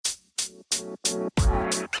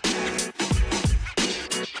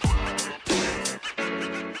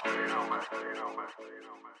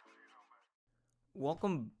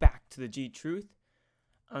Welcome back to the G Truth.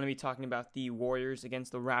 I'm going to be talking about the Warriors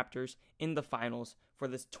against the Raptors in the finals for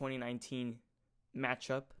this 2019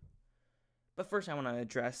 matchup. But first, I want to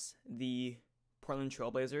address the Portland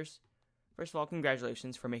Trailblazers. First of all,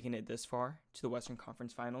 congratulations for making it this far to the Western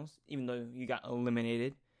Conference Finals, even though you got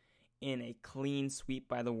eliminated in a clean sweep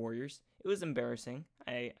by the Warriors. It was embarrassing,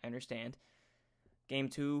 I understand. Game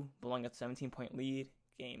 2, belonged at 17-point lead.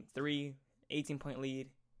 Game 3, 18-point lead.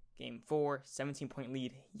 Game 4, 17-point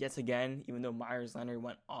lead yet again, even though Myers Leonard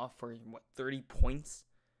went off for, 30 points.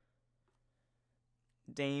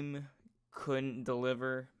 Dame couldn't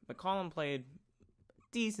deliver. McCollum played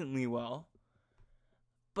decently well,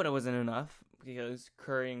 but it wasn't enough because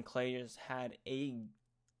Curry and Clay just had a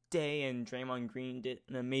day, and Draymond Green did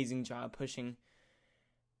an amazing job pushing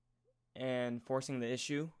and forcing the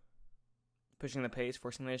issue. Pushing the pace,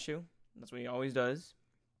 forcing the issue. That's what he always does.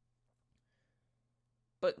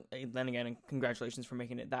 But then again, congratulations for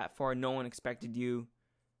making it that far. No one expected you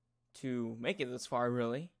to make it this far,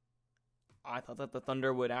 really. I thought that the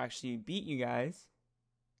Thunder would actually beat you guys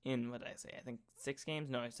in, what did I say? I think 6 games?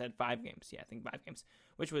 No, I said 5 games. Yeah, I think 5 games.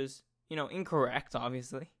 Which was, incorrect,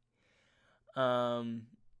 obviously. But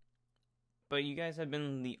you guys have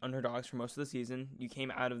been the underdogs for most of the season. You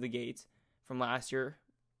came out of the gates from last year.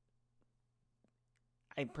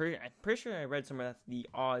 I'm pretty sure I read somewhere that the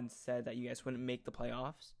odds said that you guys wouldn't make the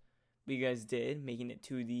playoffs, but you guys did, making it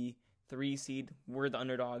to the 3 seed. We're the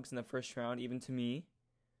underdogs in the first round, even to me.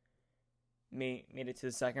 Made it to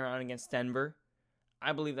the second round against Denver.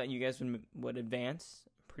 I believe that you guys would advance.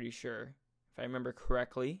 I'm pretty sure, if I remember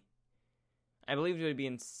correctly. I believe it would be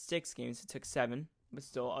in 6 games. It took 7, but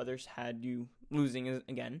still others had you losing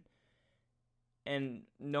again. And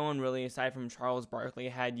no one really, aside from Charles Barkley,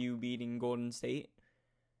 had you beating Golden State.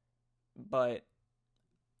 But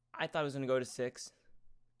I thought it was going to go to 6.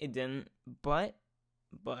 It didn't. But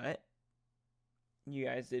you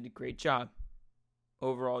guys did a great job.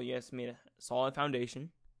 Overall, you guys made a solid foundation.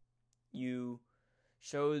 You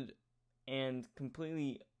showed and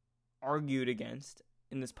completely argued against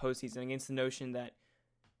in this postseason against the notion that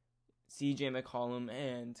CJ McCollum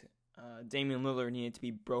and Damian Lillard needed to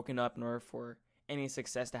be broken up in order for any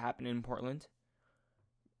success to happen in Portland.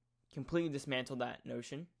 Completely dismantled that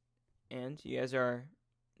notion. And you guys are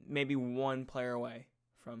maybe one player away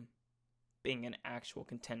from being an actual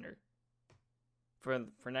contender for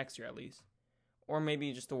next year at least. Or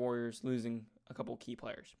maybe just the Warriors losing a couple key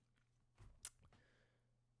players.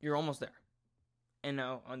 You're almost there. And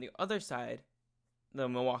now on the other side, the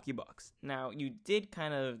Milwaukee Bucks. Now you did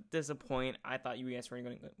kind of disappoint. I thought you guys were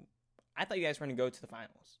going to go to the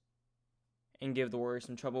finals and give the Warriors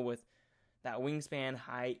some trouble with that wingspan,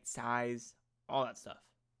 height, size, all that stuff.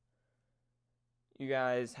 You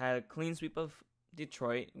guys had a clean sweep of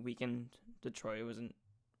Detroit. Weakened Detroit. It wasn't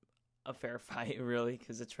a fair fight, really,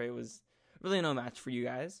 because Detroit was really no match for you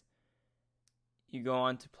guys. You go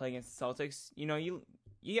on to play against the Celtics. You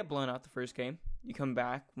get blown out the first game. You come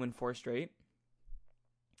back, win 4 straight.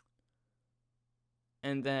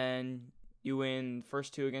 And then you win the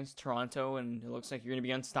first 2 against Toronto, and it looks like you're going to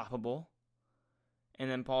be unstoppable.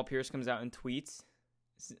 And then Paul Pierce comes out and tweets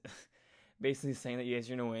basically saying that you guys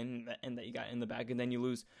are going to win and that you got in the bag, and then you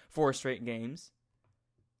lose 4 straight games.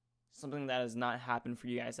 Something that has not happened for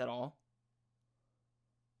you guys at all.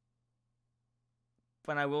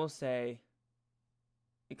 But I will say,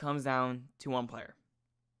 it comes down to one player.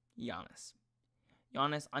 Giannis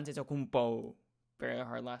Antetokounmpo. Very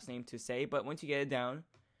hard last name to say, but once you get it down,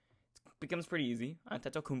 it becomes pretty easy.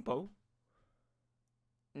 Antetokounmpo.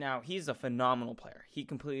 Now, he's a phenomenal player. He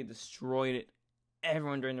completely destroyed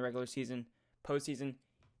everyone during the regular season. Postseason,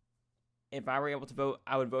 if I were able to vote,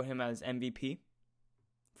 I would vote him as MVP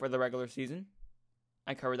for the regular season.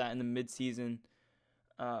 I covered that in the mid-season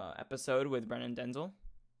episode with Brennan Denzel.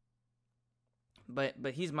 But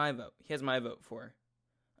he's my vote. He has my vote for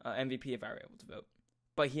MVP if I were able to vote.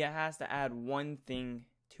 But he has to add one thing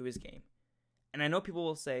to his game. And I know people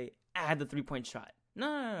will say, add the 3-point shot.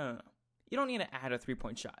 No. You don't need to add a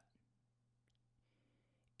 3-point shot.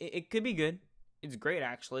 It could be good. It's great,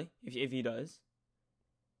 actually, if he does.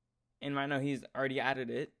 And I know he's already added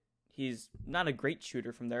it. He's not a great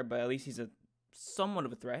shooter from there, but at least he's a somewhat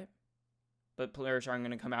of a threat. But players aren't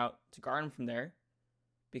going to come out to guard him from there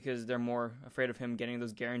because they're more afraid of him getting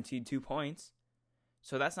those guaranteed 2 points.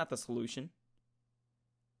 So that's not the solution.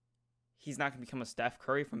 He's not going to become a Steph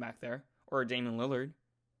Curry from back there or a Damian Lillard.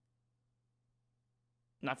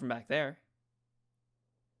 Not from back there.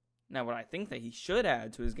 Now, what I think that he should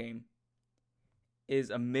add to his game is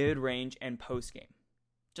a mid-range and post game.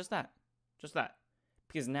 Just that.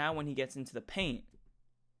 Because now when he gets into the paint,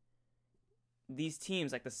 these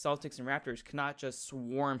teams like the Celtics and Raptors cannot just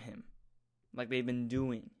swarm him like they've been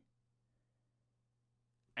doing.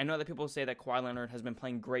 I know that people say that Kawhi Leonard has been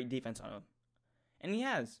playing great defense on him. And he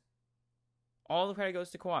has. All the credit goes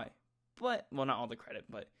to Kawhi. But, well, not all the credit,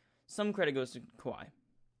 but some credit goes to Kawhi.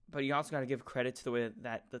 But you also got to give credit to the way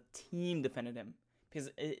that the team defended him. Because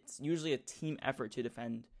it's usually a team effort to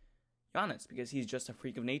defend Giannis. Because he's just a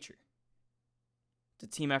freak of nature. It's a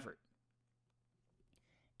team effort.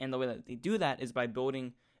 And the way that they do that is by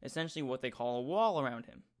building essentially what they call a wall around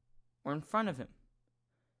him. Or in front of him.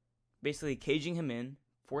 Basically caging him in.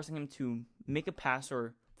 Forcing him to make a pass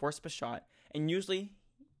or force up a shot. And usually,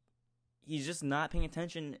 he's just not paying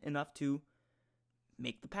attention enough to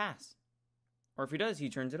make the pass. Or if he does, he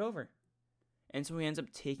turns it over. And so he ends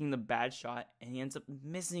up taking the bad shot, and he ends up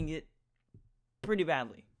missing it pretty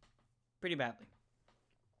badly.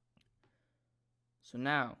 So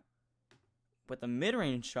now, with the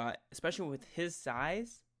mid-range shot, especially with his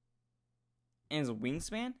size and his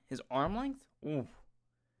wingspan, his arm length,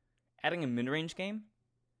 adding a mid-range game,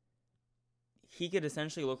 he could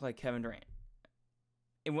essentially look like Kevin Durant.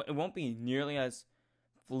 It won't be nearly as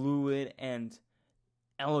fluid and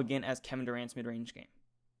elegant as Kevin Durant's mid-range game.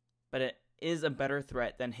 But it is a better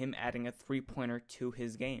threat than him adding a three-pointer to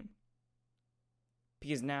his game.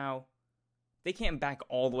 Because now, they can't back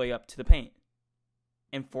all the way up to the paint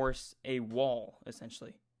and force a wall,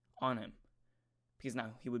 essentially, on him. Because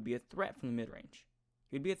now he would be a threat from the mid-range.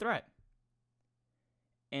 He would be a threat.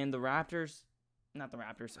 And the Rockets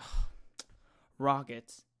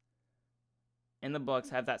and the Bucks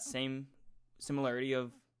have that same similarity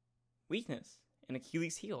of weakness, an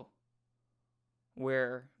Achilles heel,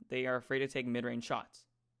 where they are afraid to take mid-range shots.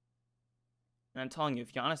 And I'm telling you,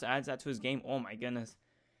 if Giannis adds that to his game, oh my goodness,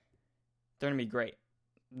 they're going to be great.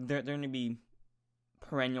 They're going to be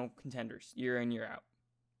perennial contenders year in, year out.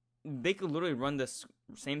 They could literally run this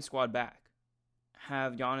same squad back,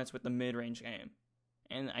 have Giannis with the mid-range game,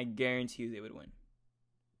 and I guarantee you they would win.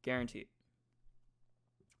 Guaranteed.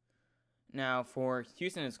 Now, for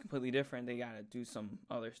Houston, it's completely different. They got to do some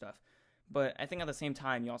other stuff. But I think at the same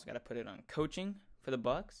time, you also got to put it on coaching for the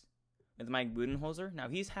Bucks with Mike Budenholzer. Now,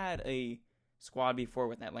 he's had a squad before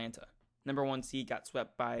with Atlanta. Number 1 seed got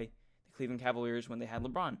swept by the Cleveland Cavaliers when they had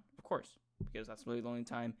LeBron, of course, because that's really the only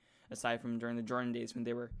time, aside from during the Jordan days when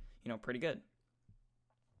they were, pretty good.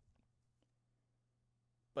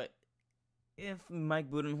 But if Mike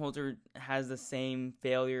Budenholzer has the same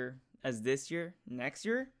failure as this year, next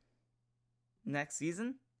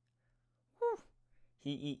season,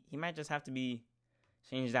 he might just have to be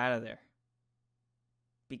changed out of there.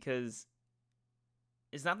 Because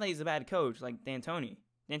it's not that he's a bad coach like D'Antoni.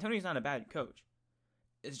 D'Antoni's not a bad coach.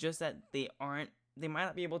 It's just that they might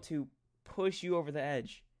not be able to push you over the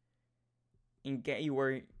edge and get you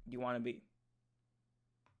where you want to be.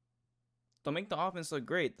 They'll make the offense look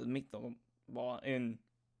great. They'll make in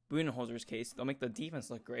Budenholzer's case, they'll make the defense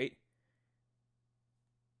look great.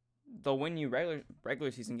 They'll win you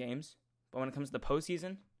regular season games, but when it comes to the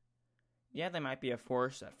postseason, yeah, they might be a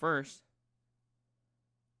force at first,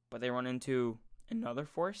 but they run into another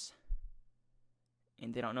force,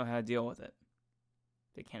 and they don't know how to deal with it.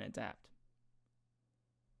 They can't adapt.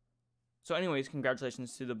 So anyways,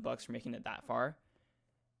 congratulations to the Bucks for making it that far.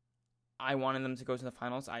 I wanted them to go to the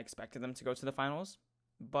finals. I expected them to go to the finals,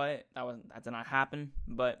 but that did not happen.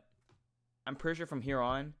 But I'm pretty sure from here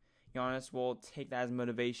on, Giannis will take that as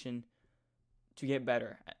motivation to get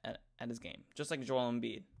better at his game. Just like Joel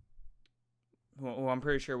Embiid, who I'm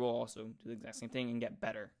pretty sure will also do the exact same thing and get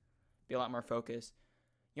better. Be a lot more focused.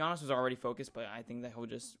 Giannis was already focused, but I think that he'll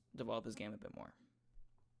just develop his game a bit more.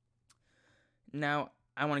 Now,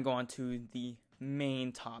 I want to go on to the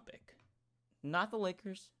main topic. Not the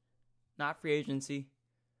Lakers, not free agency,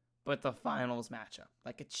 but the finals matchup.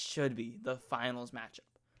 Like it should be, the finals matchup.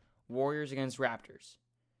 Warriors against Raptors.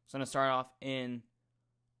 So I'm going to start off in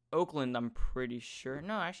Oakland, I'm pretty sure.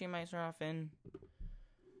 No, actually, it might start off in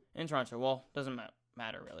Toronto. Well, doesn't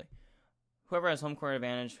matter, really. Whoever has home court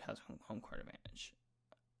advantage has home court advantage.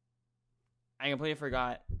 I completely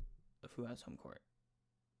forgot of who has home court.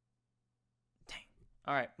 Dang.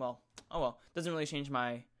 All right, well. Oh, well. Doesn't really change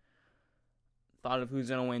my thought of who's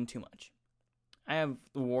going to win too much. I have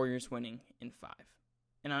the Warriors winning in 5.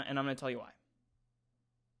 And I'm going to tell you why.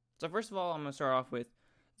 So first of all, I'm going to start off with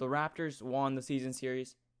the Raptors won the season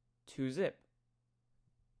series 2-0.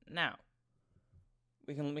 Now,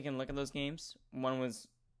 we can look at those games. One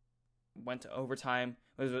went to overtime.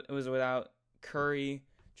 It was without Curry,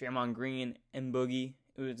 Draymond Green, and Boogie.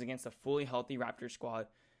 It was against a fully healthy Raptors squad.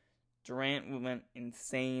 Durant went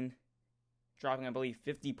insane, dropping, I believe,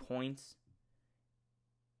 50 points.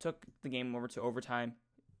 Took the game over to overtime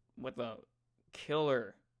with a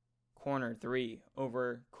killer corner 3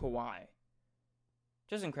 over Kawhi.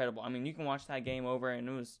 Just incredible. I mean, you can watch that game over, and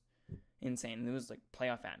it was insane. It was like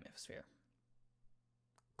playoff atmosphere.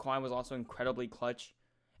 Kawhi was also incredibly clutch.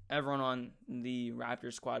 Everyone on the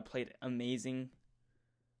Raptors squad played amazing.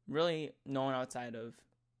 Really, no one outside of,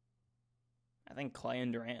 I think, Clay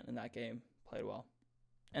and Durant in that game played well.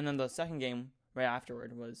 And then the second game right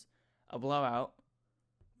afterward was a blowout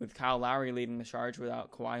with Kyle Lowry leading the charge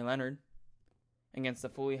without Kawhi Leonard against the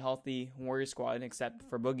fully healthy Warriors squad except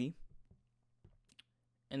for Boogie.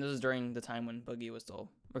 And this was during the time when Boogie was still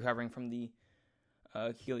recovering from the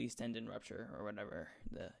Achilles tendon rupture or whatever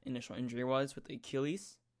the initial injury was with the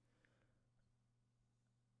Achilles.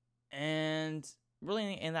 And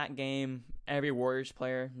really in that game, every Warriors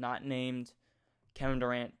player not named Kevin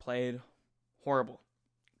Durant played horrible.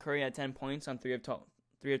 Curry had 10 points on 3 of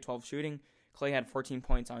 12 shooting. Clay had 14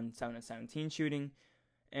 points on 7 of 17 shooting.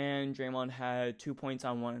 And Draymond had 2 points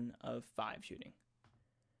on 1 of 5 shooting.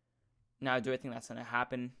 Now, do I think that's going to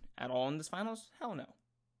happen at all in this finals? Hell no.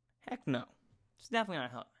 Heck no. It's definitely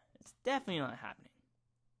not happening.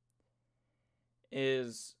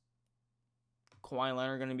 Is Kawhi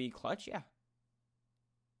Leonard going to be clutch? Yeah.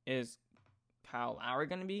 Is Kyle Lowry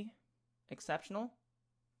going to be exceptional?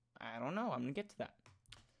 I don't know. I'm going to get to that.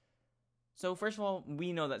 So, first of all,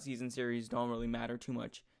 we know that season series don't really matter too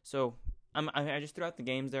much. So, I just threw out the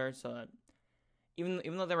games there so that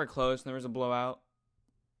even though they were close and there was a blowout,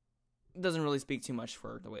 it doesn't really speak too much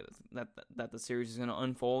for the way that the series is going to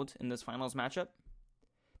unfold in this finals matchup.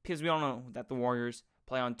 Because we all know that the Warriors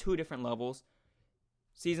play on 2 different levels.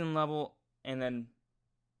 Season level and then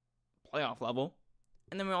playoff level.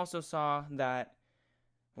 And then we also saw that,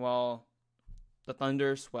 well, the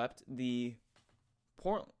Thunder swept the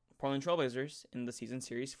Portland Trailblazers in the season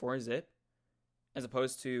series 4-0, as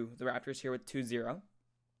opposed to the Raptors here with 2-0.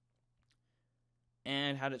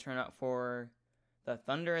 And how did it turn out for the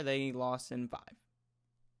Thunder? They lost in 5.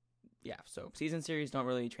 Yeah, so season series don't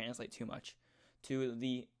really translate too much to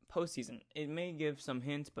the postseason. It may give some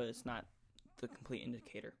hints, but it's not the complete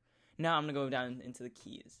indicator. Now I'm going to go down into the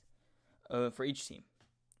keys for each team.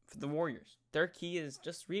 For the Warriors, their key is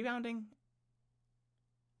just rebounding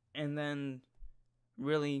and then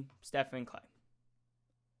really Steph and Clay.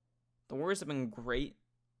 The Warriors have been great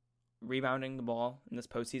rebounding the ball in this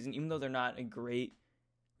postseason, even though they're not a great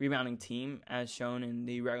rebounding team as shown in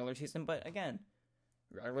the regular season. But again,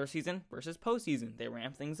 regular season versus postseason, they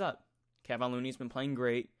ramp things up. Kevin Looney's been playing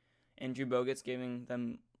great. Andrew Bogut's giving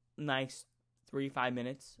them nice 3-5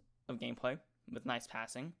 minutes of gameplay with nice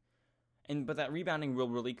passing. But that rebounding will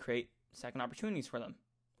really create second opportunities for them,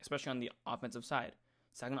 especially on the offensive side.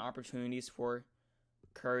 Second opportunities for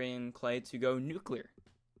Curry and Clay to go nuclear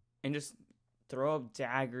and just throw up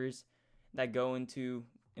daggers that go into,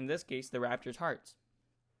 in this case, the Raptors' hearts.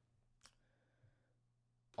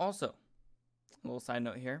 Also, a little side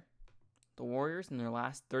note here. The Warriors in their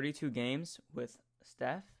last 32 games with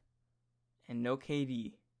Steph and no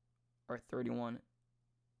KD are 31-1.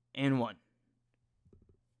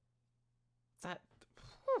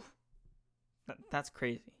 That's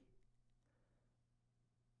crazy.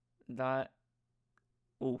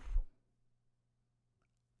 Oof.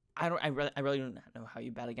 I really don't know how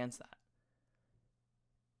you bet against that.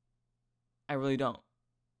 I really don't.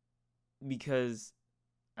 Because,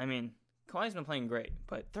 I mean, Kawhi's been playing great,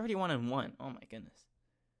 but 31-1, oh my goodness.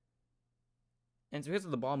 And it's because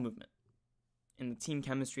of the ball movement and the team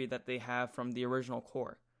chemistry that they have from the original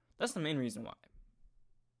core. That's the main reason why.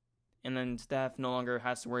 And then Steph no longer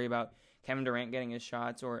has to worry about Kevin Durant getting his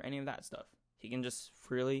shots or any of that stuff. He can just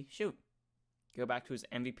freely shoot. Go back to his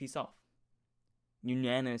MVP self.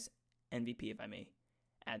 Unanimous MVP, if I may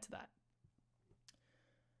add to that.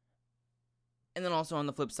 And then also on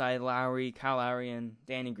the flip side, Kyle Lowry, and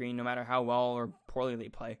Danny Green, no matter how well or poorly they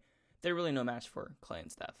play, they're really no match for Clay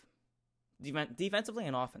and Steph. Defensively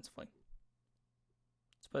and offensively.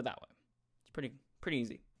 Let's put it that way. It's pretty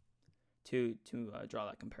easy to draw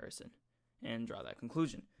that comparison and draw that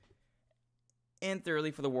conclusion. And thirdly,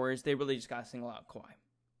 for the Warriors, they really just got to single out Kawhi.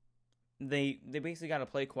 They basically got to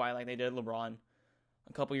play Kawhi like they did LeBron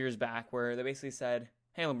a couple years back, where they basically said,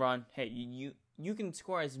 "Hey LeBron, hey you can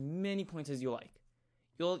score as many points as you like.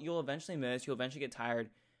 You'll eventually miss. You'll eventually get tired.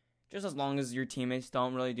 Just as long as your teammates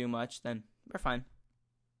don't really do much, then we're fine."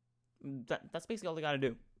 That's basically all they got to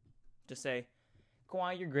do. Just say,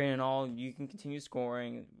 Kawhi, you're great and all. You can continue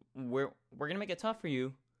scoring. We're gonna make it tough for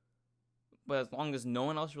you, but as long as no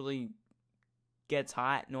one else really gets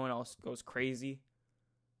hot, no one else goes crazy,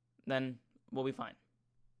 then we'll be fine.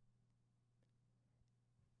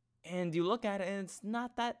 And you look at it, and it's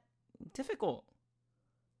not that difficult.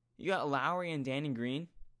 You got Lowry and Danny Green,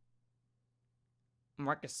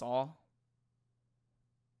 Marc Gasol.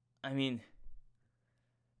 I mean,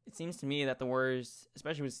 it seems to me that the Warriors,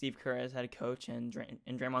 especially with Steve Kerr as head coach and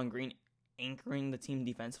Draymond Green anchoring the team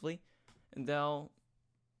defensively, they'll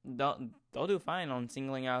do fine on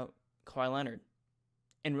singling out Kawhi Leonard.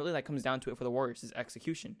 And really that comes down to it for the Warriors is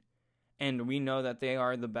execution. And we know that they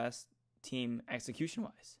are the best team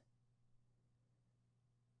execution-wise.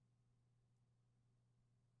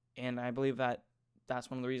 And I believe that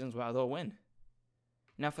that's one of the reasons why they'll win.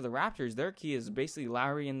 Now for the Raptors, their key is basically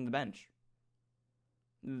Lowry and the bench.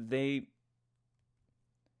 They're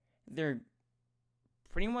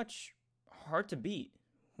pretty much hard to beat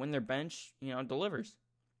when their bench, delivers.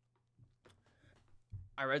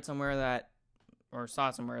 I read somewhere that, or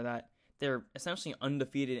saw somewhere that they're essentially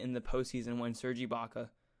undefeated in the postseason when Serge Ibaka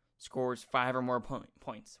scores 5 or more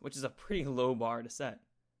points, which is a pretty low bar to set.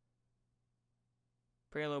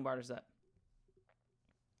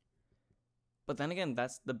 But then again,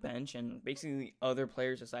 that's the bench and basically the other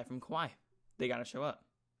players aside from Kawhi. They got to show up.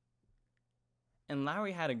 And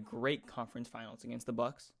Lowry had a great conference finals against the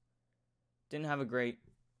Bucks. Didn't have a great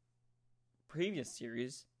previous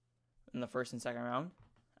series in the first and second round.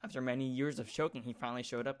 After many years of choking, he finally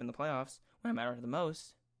showed up in the playoffs when it mattered the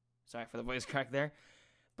most. Sorry for the voice crack there.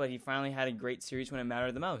 But he finally had a great series when it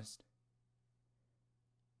mattered the most.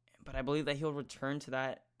 But I believe that he'll return to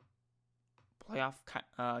that playoff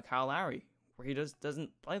Kyle Lowry, where he just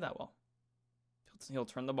doesn't play that well. He'll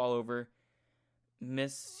turn the ball over,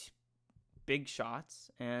 miss big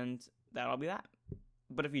shots, and that'll be that.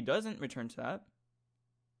 But if he doesn't return to that,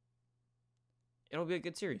 it'll be a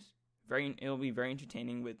good series. It'll be very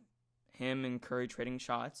entertaining with him and Curry trading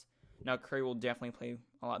shots. Now, Curry will definitely play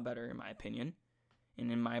a lot better, in my opinion,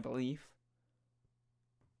 and in my belief.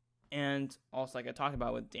 And also, like I talked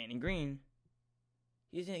about with Danny Green,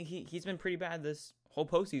 he's been pretty bad this whole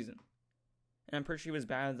postseason. And I'm pretty sure he was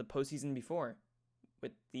bad the postseason before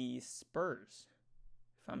with the Spurs,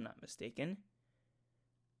 if I'm not mistaken.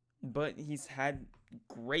 But he's had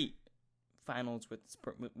great finals with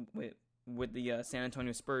the San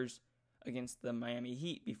Antonio Spurs against the Miami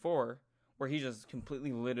Heat before, where he just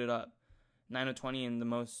completely lit it up. 9-20 in the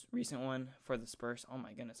most recent one for the Spurs. Oh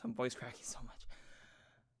my goodness, I'm voice cracking so much.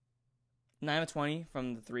 9-20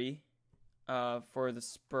 from the 3 for the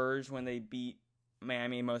Spurs when they beat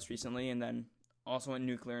Miami most recently, and then also went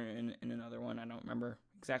nuclear in another one. I don't remember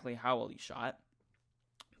exactly how well he shot,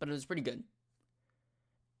 but it was pretty good.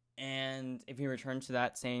 And if he returns to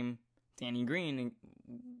that same Danny Green,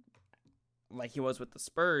 like he was with the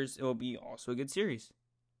Spurs, it will be also a good series.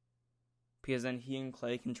 Because then he and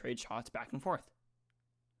Clay can trade shots back and forth.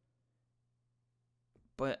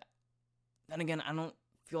 But then again, I don't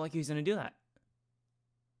feel like he's going to do that.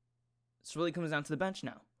 This really comes down to the bench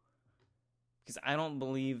now. Because I don't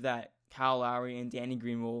believe that Kyle Lowry and Danny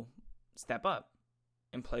Green will step up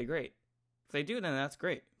and play great. If they do, then that's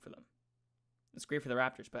great for them. It's great for the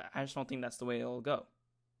Raptors, but I just don't think that's the way it'll go.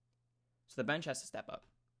 So the bench has to step up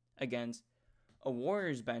against a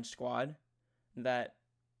Warriors bench squad that,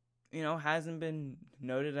 hasn't been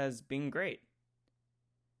noted as being great.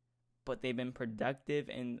 But they've been productive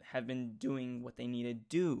and have been doing what they need to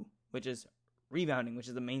do, which is rebounding, which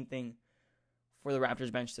is the main thing for the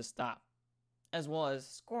Raptors bench to stop, as well as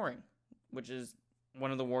scoring, which is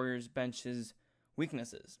one of the Warriors bench's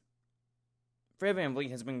weaknesses. Fred VanVleet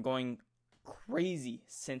has been going crazy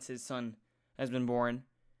since his son has been born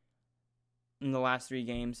in the last 3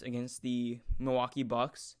 games against the Milwaukee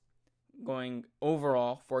Bucks, going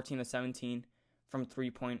overall 14-17 from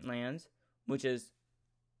 3-point lands, which is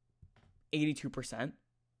 82%,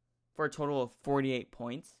 for a total of 48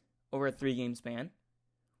 points over a 3-game span,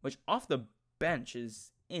 which off the bench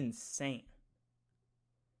is insane.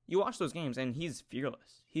 You watch those games and he's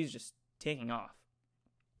fearless. He's just taking off.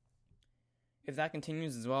 If that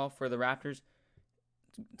continues as well for the Raptors,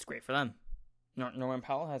 it's great for them. Norman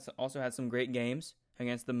Powell has also had some great games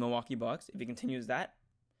against the Milwaukee Bucks. If he continues that,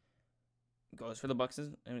 goes for the Bucks,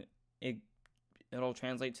 and it'll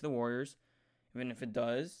translate to the Warriors. Even if it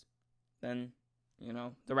does, then,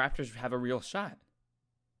 the Raptors have a real shot.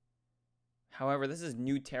 However, this is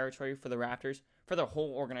new territory for the Raptors, for the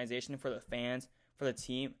whole organization, for the fans, for the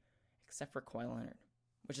team, except for Kawhi Leonard,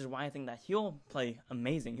 which is why I think that he'll play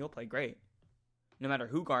amazing. He'll play great. No matter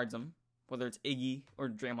who guards him, whether it's Iggy or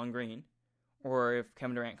Draymond Green, or if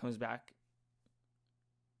Kevin Durant comes back,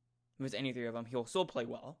 if it's any 3 of them, he'll still play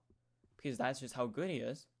well, because that's just how good he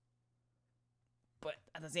is. But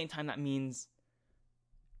at the same time, that means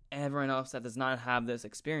everyone else that does not have this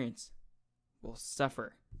experience will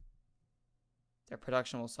suffer. Their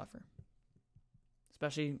production will suffer.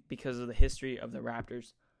 Especially because of the history of the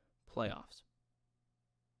Raptors playoffs.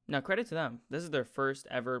 Now, credit to them. This is their first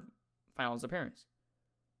ever finals appearance.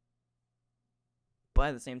 But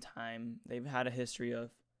at the same time, they've had a history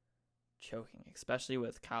of choking, especially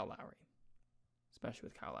with Kyle Lowry.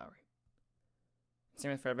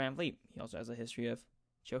 Same with Fred VanVleet. He also has a history of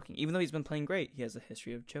choking. Even though he's been playing great, he has a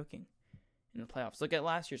history of choking in the playoffs. Look at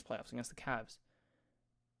last year's playoffs against the Cavs.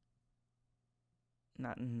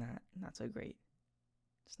 Not so great.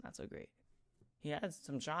 It's not so great. He had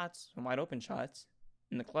some shots, some wide open shots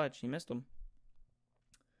in the clutch. He missed them.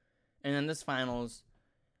 And then this finals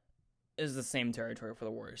is the same territory for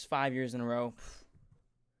the Warriors. 5 years in a row.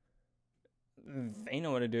 They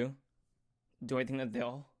know what to do. Do I think that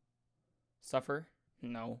they'll suffer?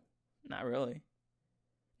 No, not really.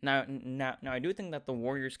 Now, I do think that the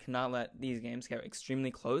Warriors cannot let these games get extremely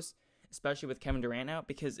close, especially with Kevin Durant out,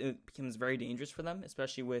 because it becomes very dangerous for them,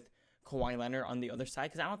 especially with Kawhi Leonard on the other side,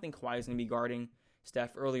 because I don't think Kawhi is going to be guarding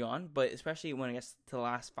Steph early on, but especially when it gets to the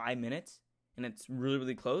last 5 minutes and it's really,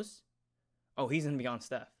 really close, he's going to be on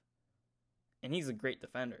Steph. And he's a great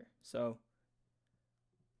defender. So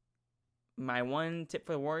my one tip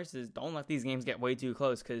for the Warriors is don't let these games get way too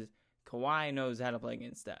close, because Kawhi knows how to play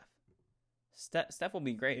against Steph. Steph will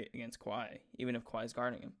be great against Kawhi, even if Kawhi's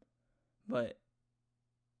guarding him. But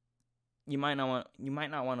you might not want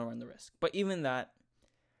to run the risk. But even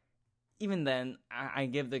then, I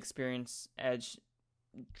give the experience edge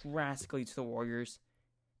drastically to the Warriors,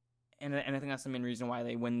 and I think that's the main reason why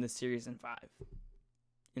they win this series in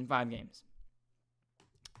 5 games.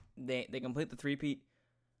 They complete the three-peat.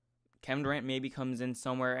 Kevin Durant maybe comes in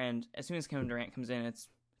somewhere, and as soon as Kevin Durant comes in, it's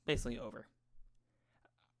basically over.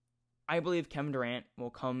 I believe Kevin Durant will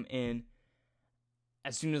come in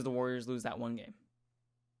as soon as the Warriors lose that one game.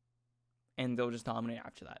 And they'll just dominate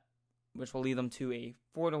after that, which will lead them to a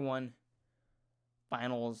 4-1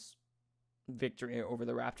 finals victory over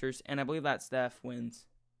the Raptors. And I believe that Steph wins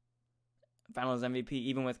finals MVP,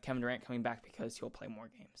 even with Kevin Durant coming back, because he'll play more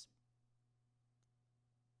games.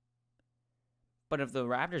 But if the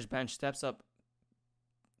Raptors bench steps up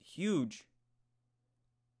hugely,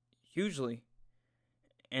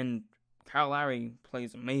 and Kyle Lowry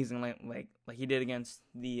plays amazing like he did against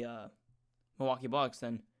the Milwaukee Bucks,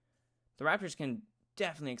 then the Raptors can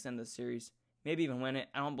definitely extend this series, maybe even win it.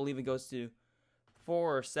 I don't believe it goes to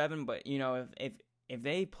 4 or 7, but if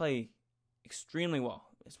they play extremely well,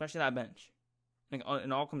 especially that bench,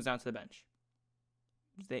 it all comes down to the bench.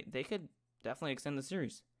 They could definitely extend the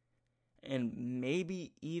series and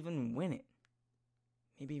maybe even win it.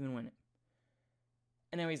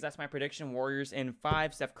 Anyways, that's my prediction. Warriors in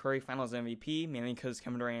 5. Steph Curry finals MVP, mainly because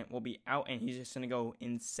Kevin Durant will be out and he's just going to go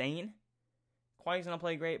insane. Kawhi's going to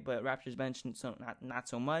play great, but Raptors bench, so not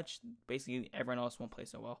so much. Basically, everyone else won't play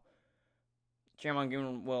so well. Draymond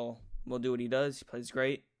Green will do what he does. He plays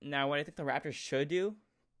great. Now, what I think the Raptors should do,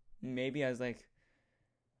 maybe as like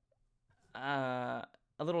a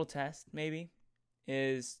little test, maybe,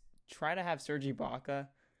 is try to have Serge Ibaka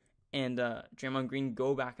and Draymond Green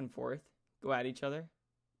go back and forth, go at each other.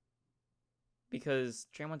 Because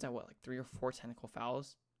Draymond's at 3 or 4 technical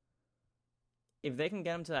fouls. If they can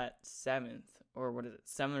get him to that 7th, or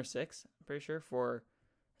 7 or 6, I'm pretty sure, for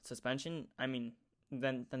suspension,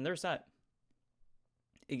 then they're set.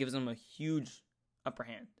 It gives them a huge upper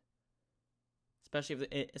hand. Especially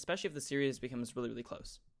if the series becomes really, really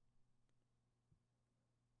close.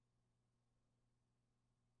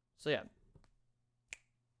 So yeah,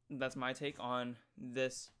 that's my take on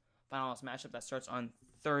this finals matchup that starts on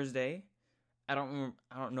Thursday. I don't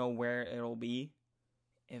know where it'll be.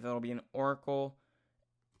 If it'll be in Oracle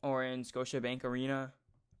or in Scotiabank Arena,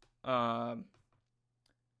 or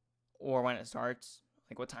when it starts,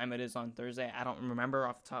 like what time it is on Thursday. I don't remember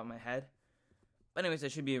off the top of my head. But anyways,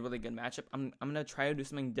 it should be a really good matchup. I'm gonna try to do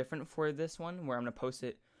something different for this one, where I'm gonna post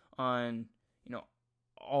it on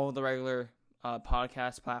all the regular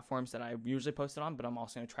podcast platforms that I usually post it on, but I'm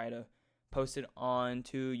also gonna try to post it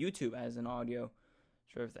onto YouTube as an audio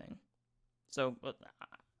sort of thing. So,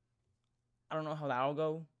 I don't know how that'll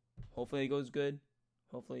go. Hopefully it goes good.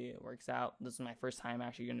 Hopefully it works out. This is my first time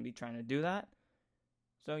actually going to be trying to do that.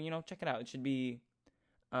 So, check it out. It should be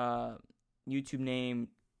YouTube name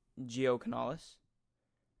Gio Canales.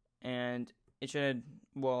 And it should,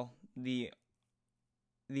 the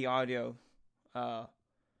audio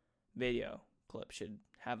video clip should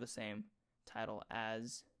have the same title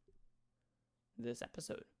as this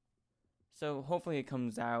episode. So hopefully it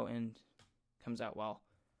comes out well.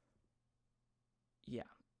 yeah.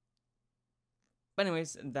 But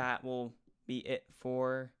anyways, that will be it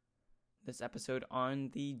for this episode on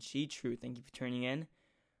the G Truth. Thank you for tuning in.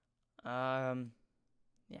 Yeah,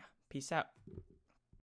 peace out.